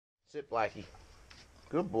Sit, Blackie.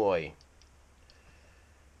 Good boy.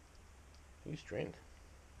 He's trained.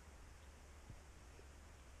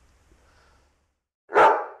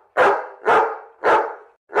 I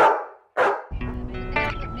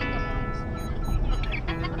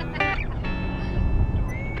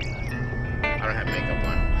don't have makeup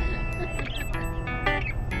on.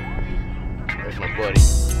 There's my buddy.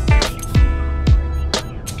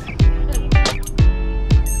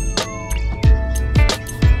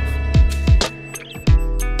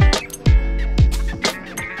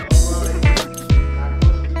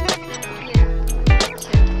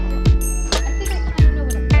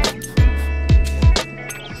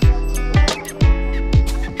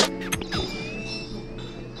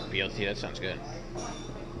 BLT, that sounds good.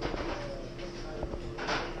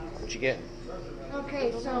 What you get?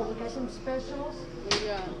 Okay, so we got some specials.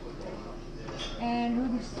 Yeah. And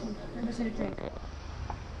who's gonna drink?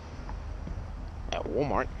 At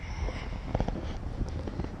Walmart.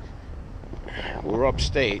 We're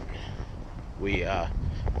upstate. We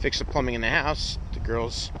fixed the plumbing in the house. The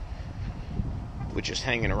girls were just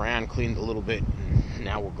hanging around, cleaned a little bit, and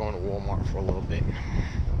now we're going to Walmart for a little bit.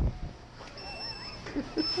 I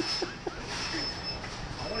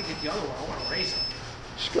want to get the other one. I want to race him.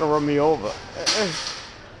 She's gonna run me over.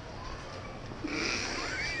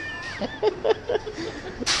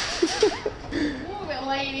 Move it,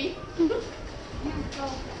 lady.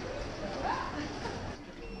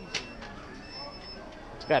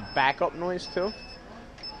 It's got backup noise too.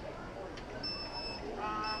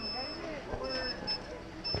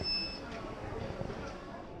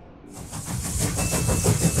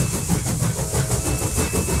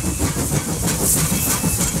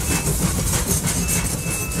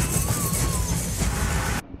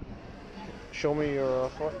 Show me your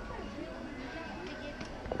foot.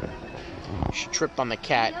 She tripped on the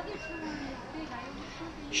cat.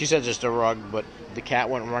 She says it's the rug, but the cat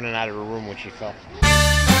went running out of her room when she fell.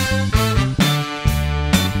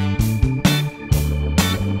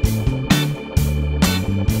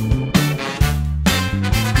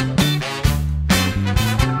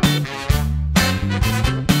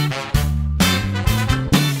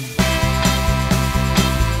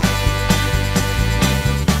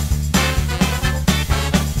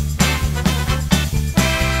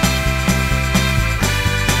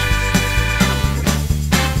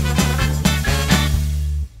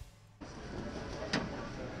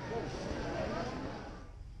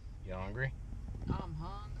 You hungry? I'm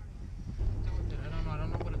hungry. I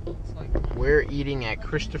don't know what it looks like. We're eating at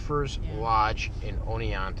Christopher's Lodge in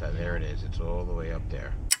Oneonta. There it is. It's all the way up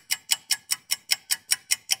there.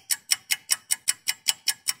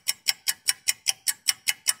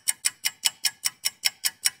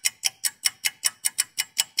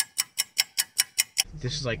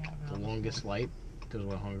 This is like the longest light because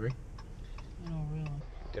we're hungry. Oh, really?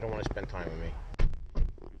 They don't want to spend time with me.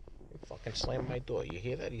 He fucking slammed my door. You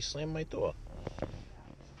hear that? He slammed my door.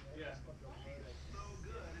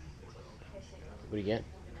 What do you get?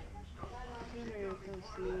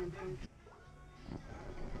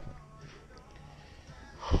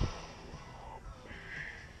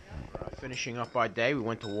 Finishing up our day, we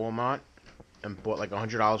went to Walmart and bought like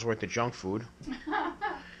 $100 worth of junk food.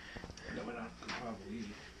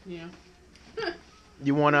 Yeah.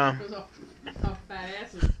 You wanna? Those are fat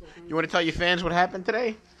asses. You wanna tell your fans what happened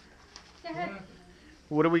today?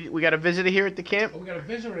 What do we got a visitor here at the camp? Oh, we got a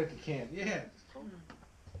visitor at the camp. Yeah.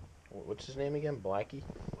 What's his name again? Blackie?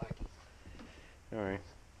 Blackie. Alright.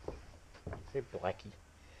 Hey, Blackie.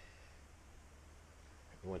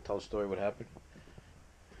 You want to tell the story what happened?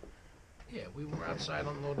 Yeah, we were outside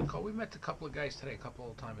unloading the car. We met a couple of guys today, a couple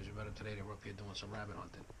of timers we met them today. They were up here doing some rabbit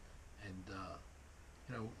hunting. And,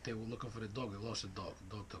 you know, they were looking for the dog. They lost the dog.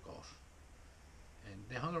 The dog took off. And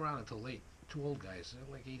they hung around until late. Two old guys. They're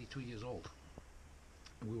like 82 years old.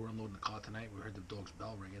 And we were unloading the car tonight. We heard the dog's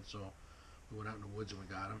bell ringing, so we went out in the woods and we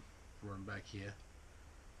got him. Brought him back here.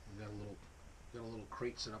 We got a little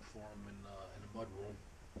crate set up for him in the mud room.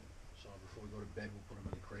 So before we go to bed, we'll put him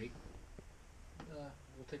in the crate.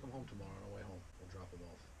 We'll take him home tomorrow on our way home. We'll drop him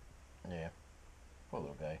off. Yeah. Poor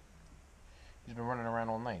little guy. He's been running around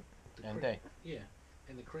all night and day. Yeah.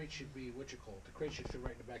 And the crate should be, what you call it, the crate should fit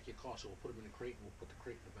right in the back of your car, so we'll put him in the crate and we'll put the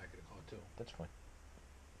crate in the back of the car too. That's fine.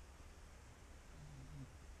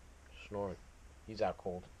 Snoring. He's out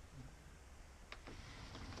cold.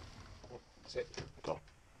 Sit. Go.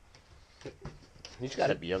 He's got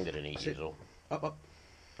to be younger than 8 years old. Up, up.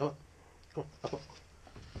 Up. Go. Up, up.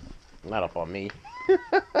 Not up on me.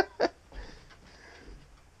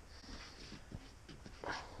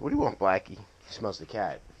 What do you want, Blackie? He smells the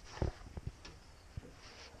cat.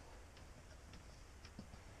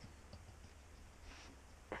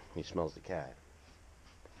 He smells the cat.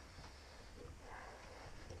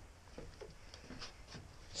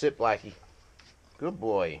 Sit, Blackie. Good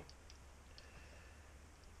boy.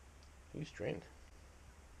 He's trained.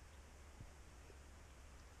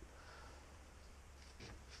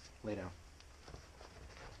 Lay down.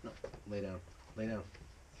 No, lay down. Lay down.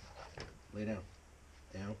 Lay down.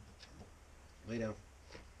 Down. Lay down.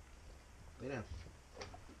 Lay down.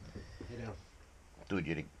 Lay down.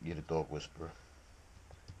 Dude, you're the dog whisperer.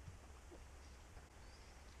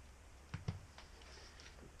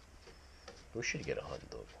 We should get a hunting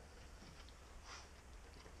dog.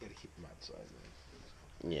 Gotta keep him outside,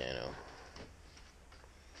 man. Yeah, I know.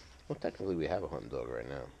 Well, technically we have a hunting dog right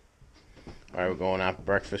now. Alright, we're going out for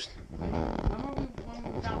breakfast.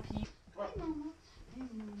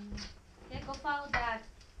 Yeah, go follow Dad.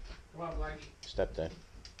 Come on, Blackie. Stepdad.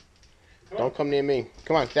 Don't come near me.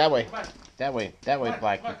 Come on, that way. Come on. That way. That way,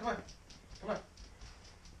 Blackie. Come on. Come on. Come on.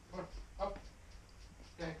 Come on. Up.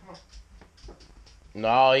 Yeah, come on.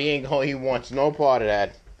 No, he ain't going. He wants no part of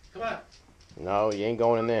that. Come on. No, you ain't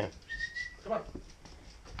going in there. Come on.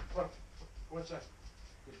 Come on. Go inside.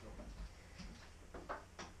 Good girl.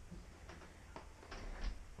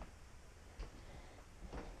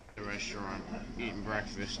 The restaurant, eating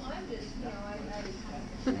breakfast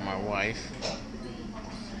with my wife,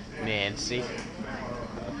 Nancy,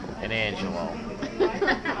 and Angelo.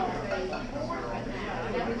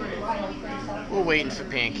 We're waiting for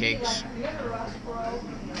pancakes. Oh.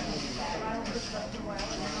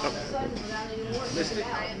 Missed it.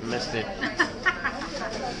 Missed it.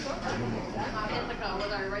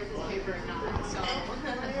 Whether I write this paper or not, so.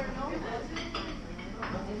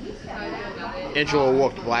 Angelo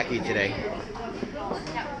walked Blackie today.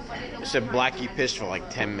 I said Blackie pissed for like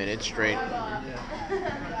 10 minutes straight.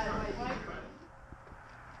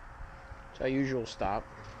 It's our usual stop.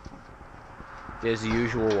 There's the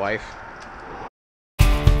usual wife.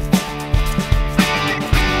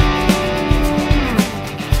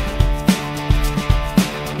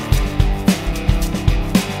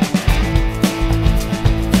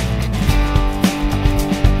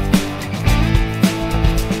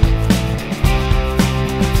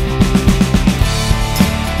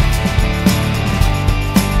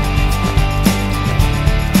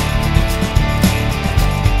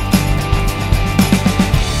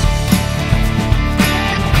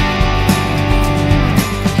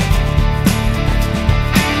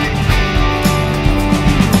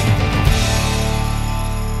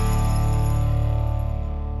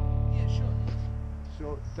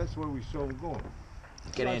 That's where we saw him going.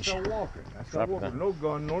 Get I in. started walking. Drop it down. No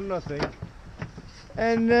gun, no nothing.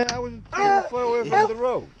 And I was too far away from the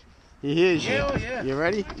road. He hears you. Yeah, yeah. You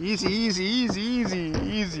ready? Easy, easy, easy, easy,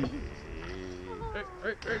 easy. Hey.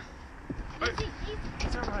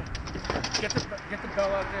 It's all right. Get the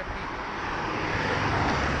bell out there, Pete.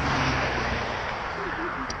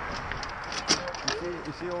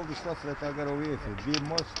 You see all the stuff that I got over here for beer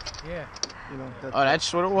must? Yeah. You know, Oh,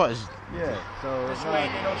 that's what it was. yeah, so This now way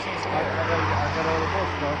they don't see I got all the more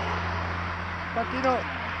stuff. But you know,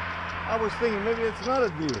 I was thinking maybe it's not a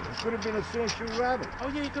deer. It could have been a snowshoe rabbit. Oh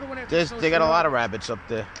yeah, you could have went after. They got a lot of rabbits up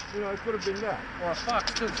there. You know, it could have been that. Or a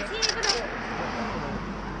fox too. They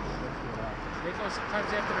go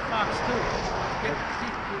sometimes after the fox too.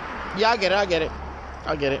 Yeah, I get it.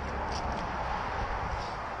 I'll get it.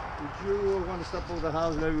 Did you want to stop over the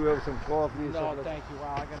house? Maybe we have some coffee or No, something? thank you.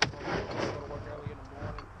 Wow, I got to go to work early in the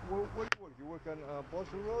morning. What do you work? You work on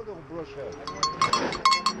Boston Road or Brush Hill?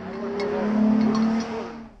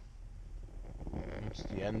 It's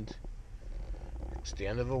the end. It's the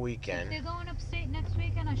end of a weekend. They're going upstate next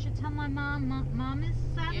weekend. I should tell my mom. Mom is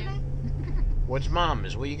Saturday. What's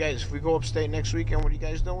Mama's? What you guys? If we go upstate next weekend, what are you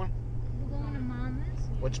guys doing? We're going to Mama's.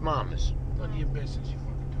 What's Mama's? None of your business, you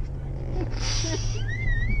fucking douchebag.